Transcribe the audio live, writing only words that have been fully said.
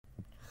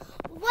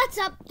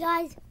What's up,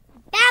 guys?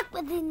 Back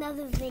with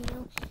another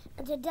video,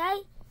 and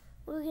today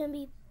we're gonna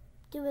be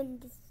doing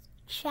this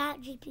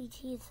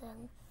ChatGPT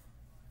thing.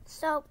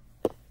 So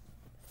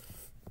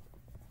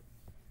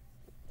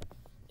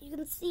you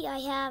can see I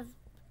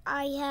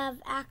have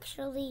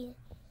actually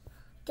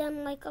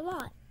done like a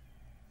lot.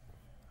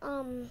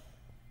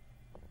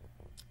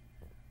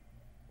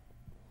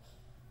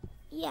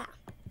 Yeah.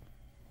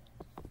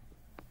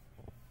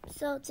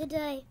 So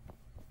today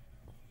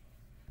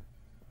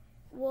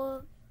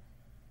we're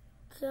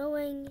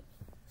going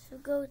to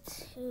go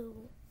to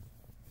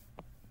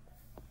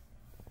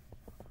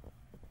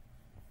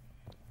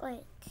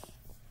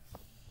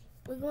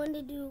we're going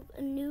to do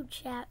a new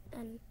chat,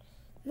 and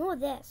know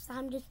this,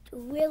 I'm just a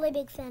really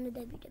big fan of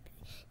WWE.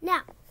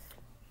 Now,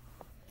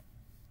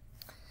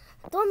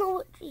 don't know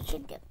what we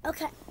should do.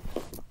 Okay,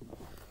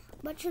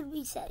 what should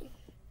we say?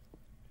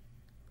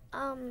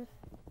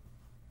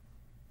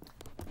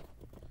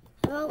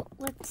 Well,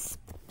 let's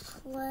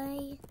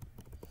play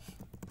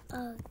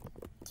a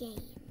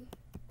game.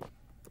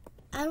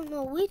 I don't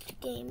know which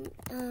game.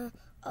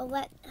 I'll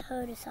let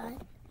her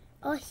decide.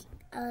 Oh,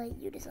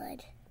 you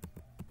decide.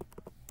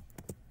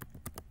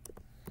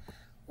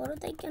 What are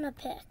they gonna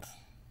pick?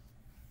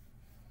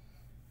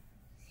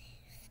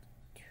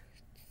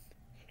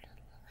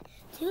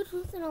 Two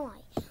truths and a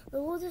lie. The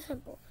rules are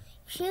simple.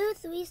 Share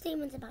 3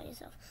 statements about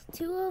yourself,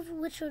 2 of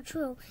which are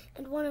true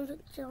and 1 of which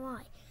is a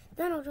lie.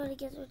 Then I'll try to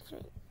guess what's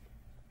right.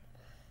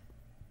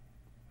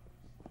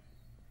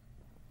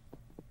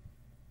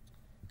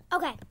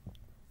 Okay.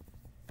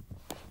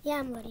 Yeah,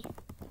 I'm ready.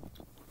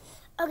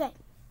 Okay.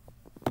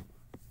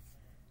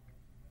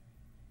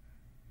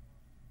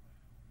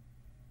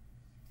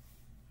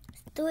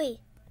 Three.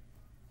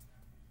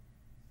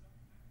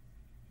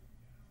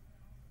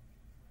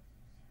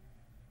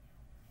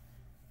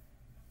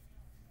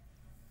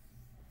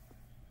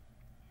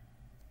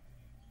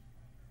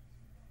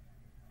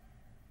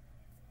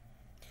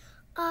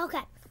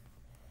 Okay.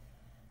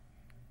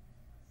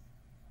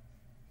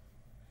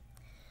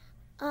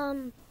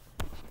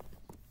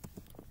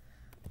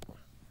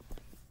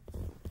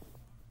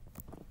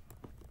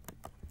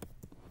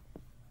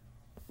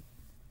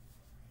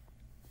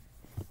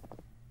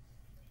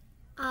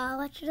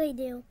 What should I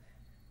do?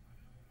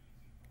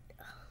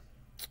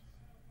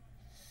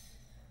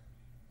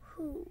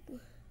 Who?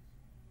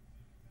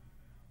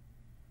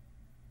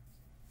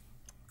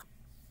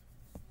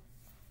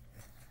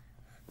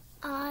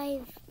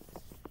 Okay.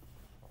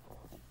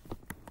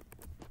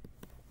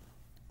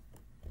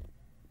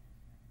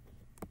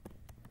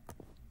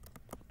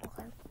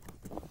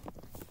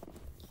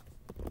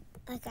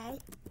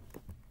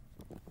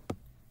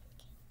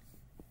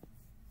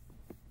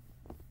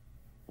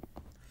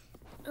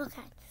 Okay.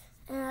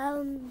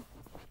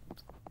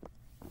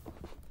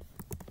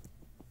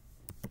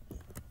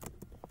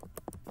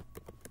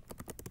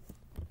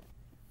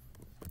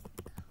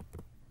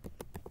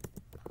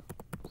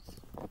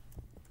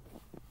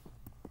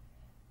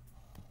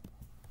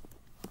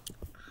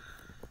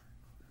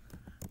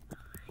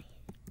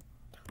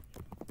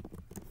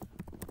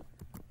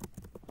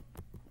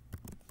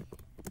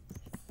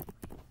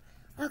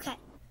 Okay.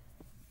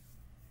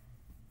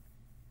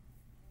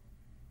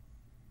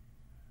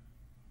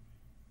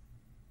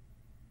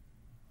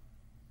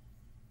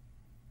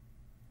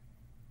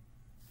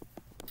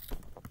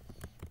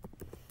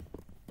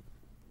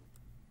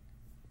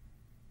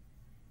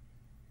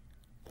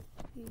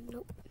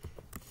 Nope.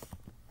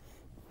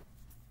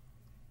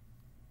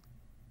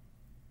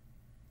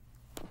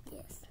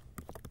 Yes.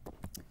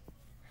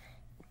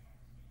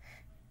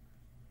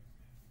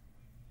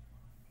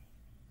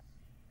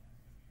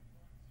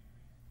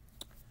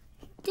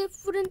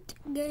 Different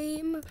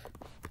game.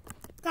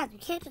 God, we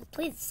can't just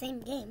play the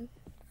same game.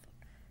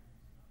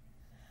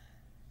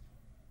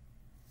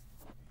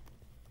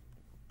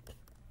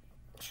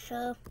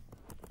 Sure.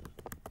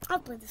 I'll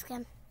play this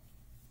game.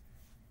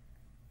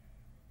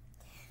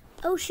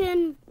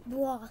 Ocean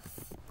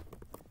broth.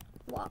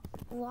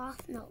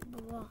 Broth? No,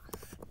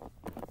 broth.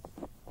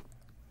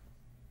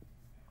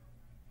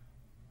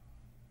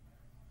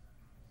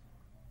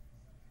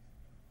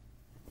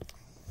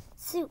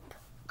 Soup.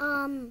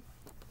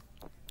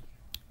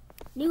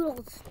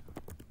 Noodles.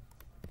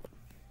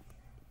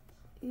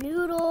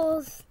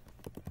 Noodles.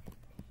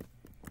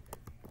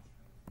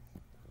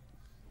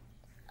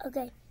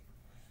 Okay.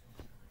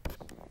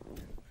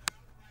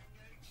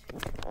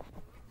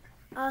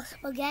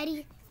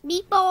 Spaghetti.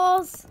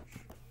 Meatballs.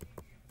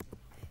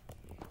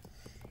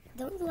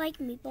 Don't you like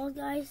meatballs,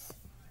 guys?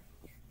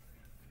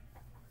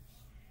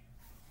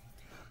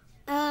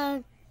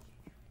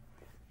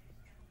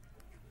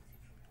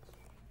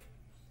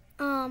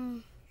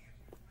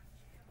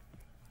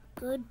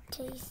 Good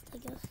taste, I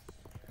guess.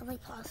 I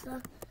like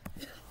pasta.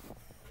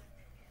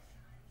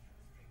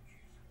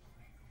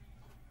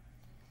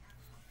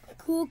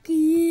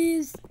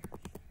 Cookies.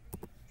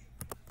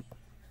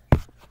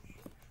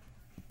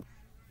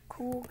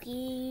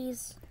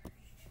 Cookies.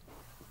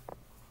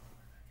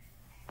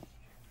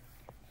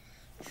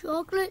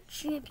 Chocolate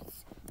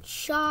chips.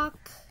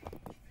 Chalk.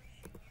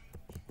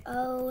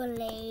 Oh,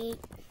 late.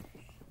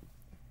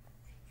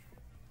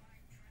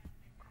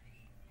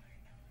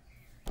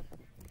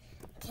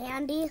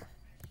 Candy.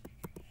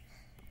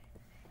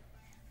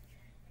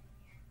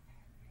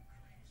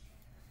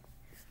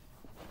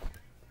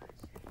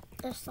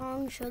 The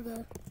song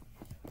Sugar.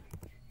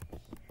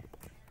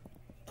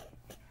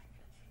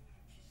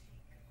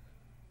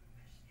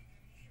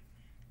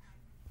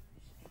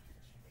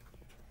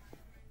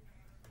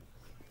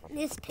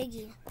 Miss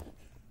Piggy.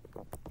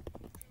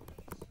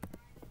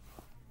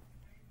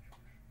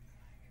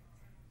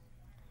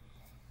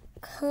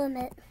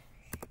 Kermit.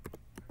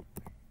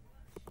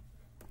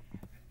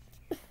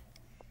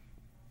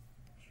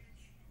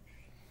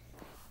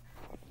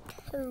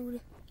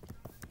 Toad.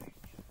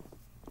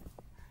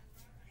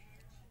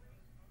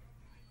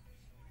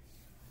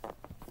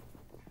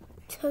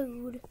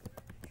 Toad.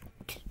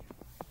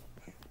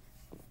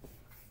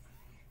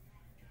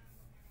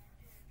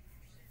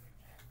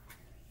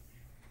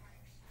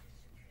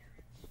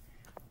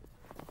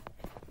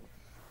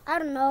 I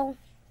don't know.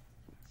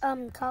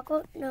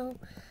 Cockroach? No.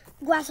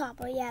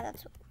 Grasshopper. Yeah,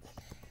 that's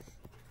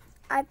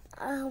what.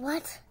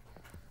 What?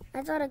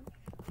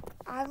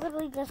 I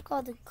literally just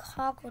called the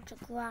cockroach a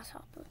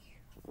grasshopper.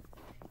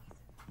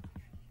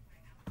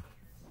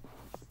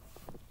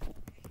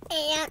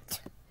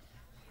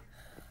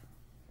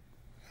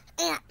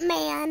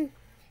 Ant-Man.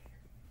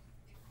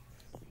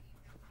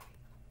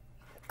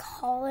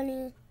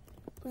 Colony.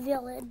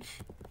 Village.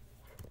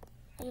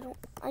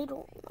 I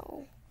don't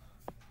know.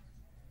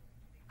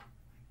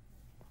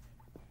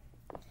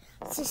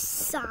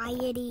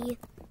 Society.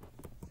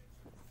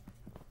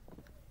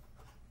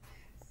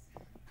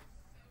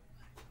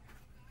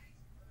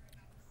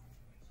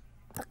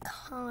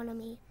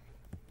 Economy.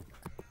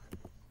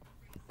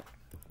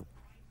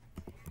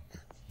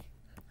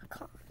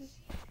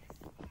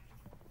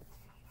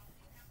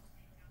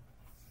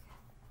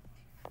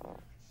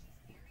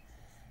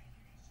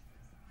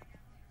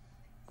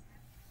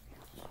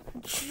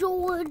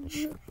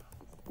 George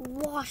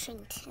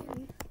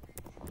Washington.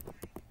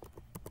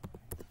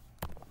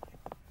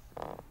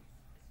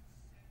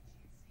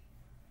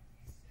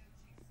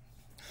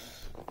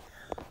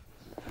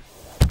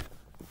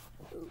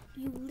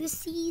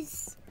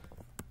 Ulysses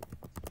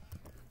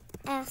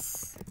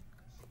S.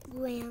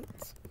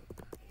 Grant.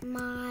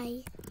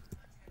 My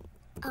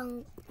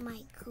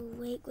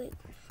great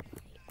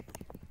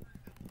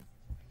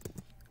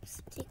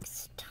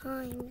 6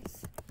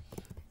 times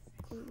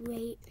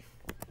great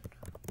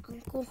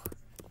uncle.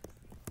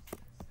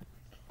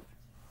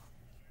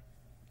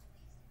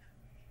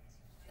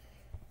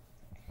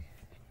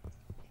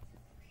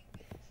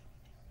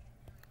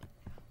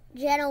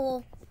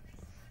 General.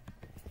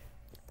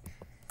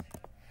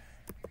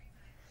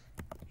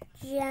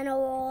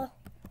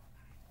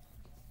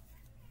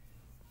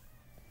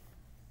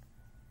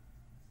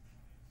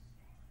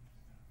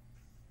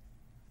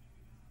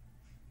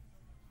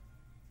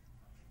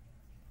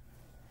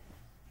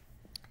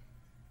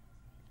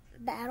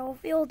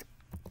 Battlefield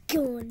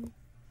gun.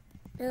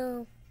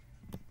 No.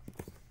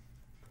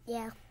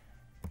 Yeah.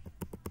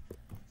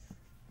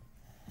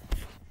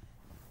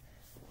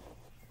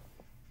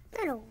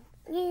 I don't.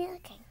 Yeah,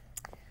 okay.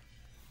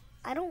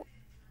 I don't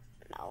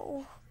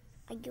know.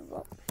 I give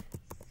up.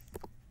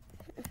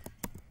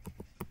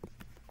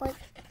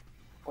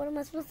 What am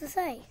I supposed to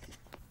say?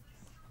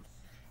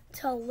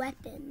 To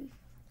weapon.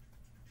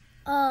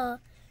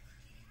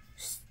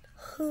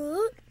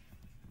 Hood?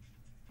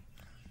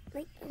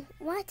 Like,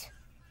 what?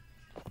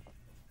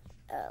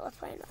 Let's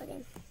play another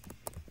game.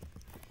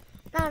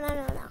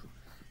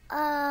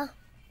 No.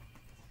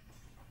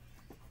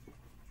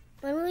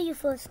 When were you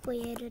first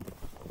created?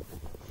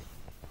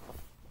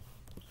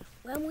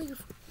 When were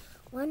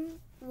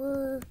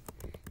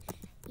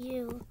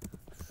you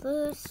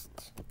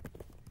first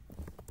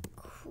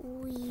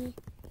created?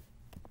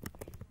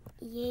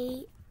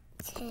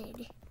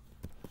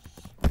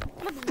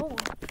 Good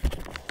Lord.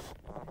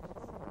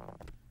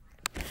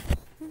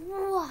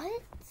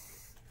 What?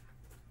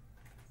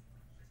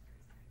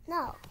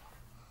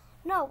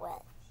 No way.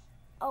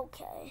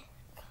 Okay.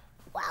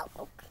 Wow.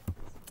 Okay.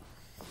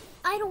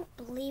 I don't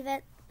believe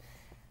it.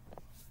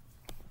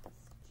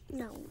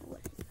 No way.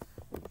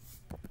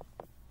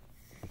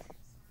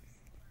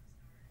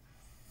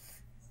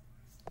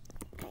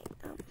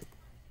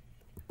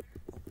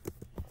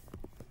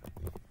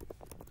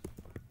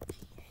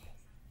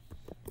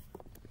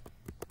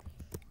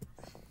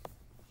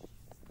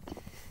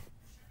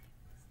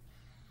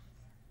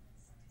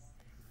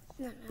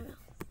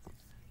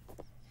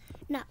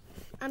 No.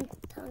 I'm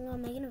telling you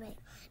I'm making a video.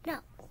 No.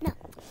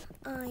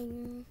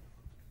 I'm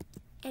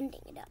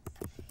ending it up.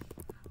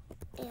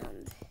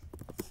 And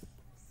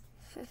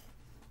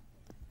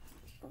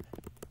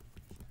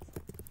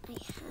I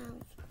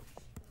have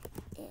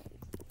an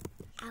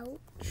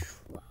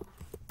outro.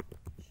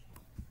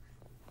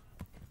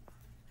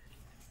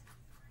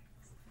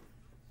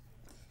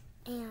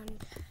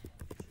 And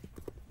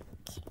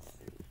can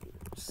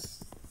you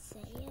say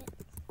it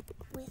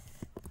with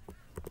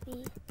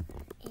me?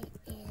 It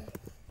is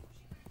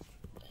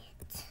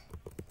it.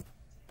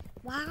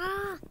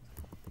 Wow.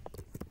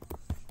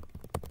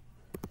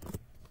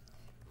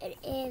 It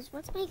is.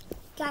 What's my...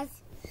 Guys.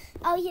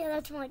 Oh, yeah,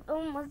 that's right.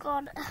 Oh, my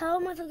God. How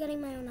am I forgetting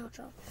my own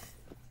outro?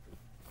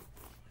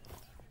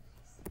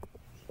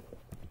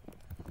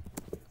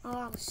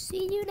 I'll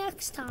see you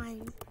next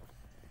time.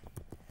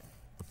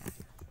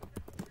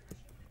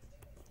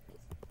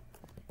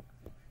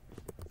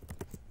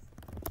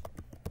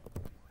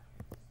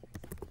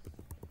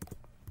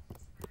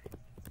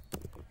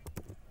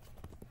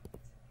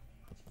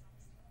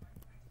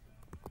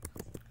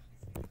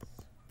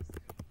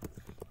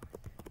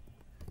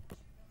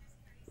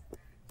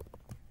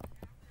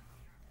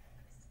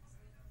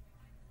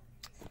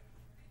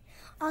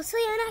 I'll see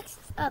you next.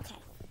 Okay,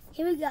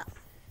 here we go.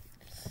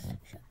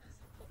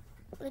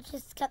 Let's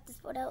just cut this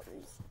one out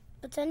and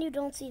pretend you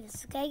don't see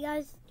this, okay,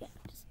 guys? Yeah.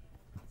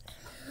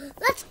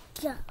 Let's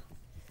go.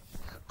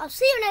 I'll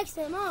see you next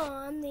time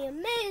on the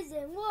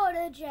Amazing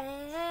Water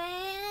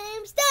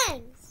James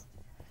Things.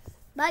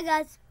 Bye,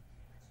 guys.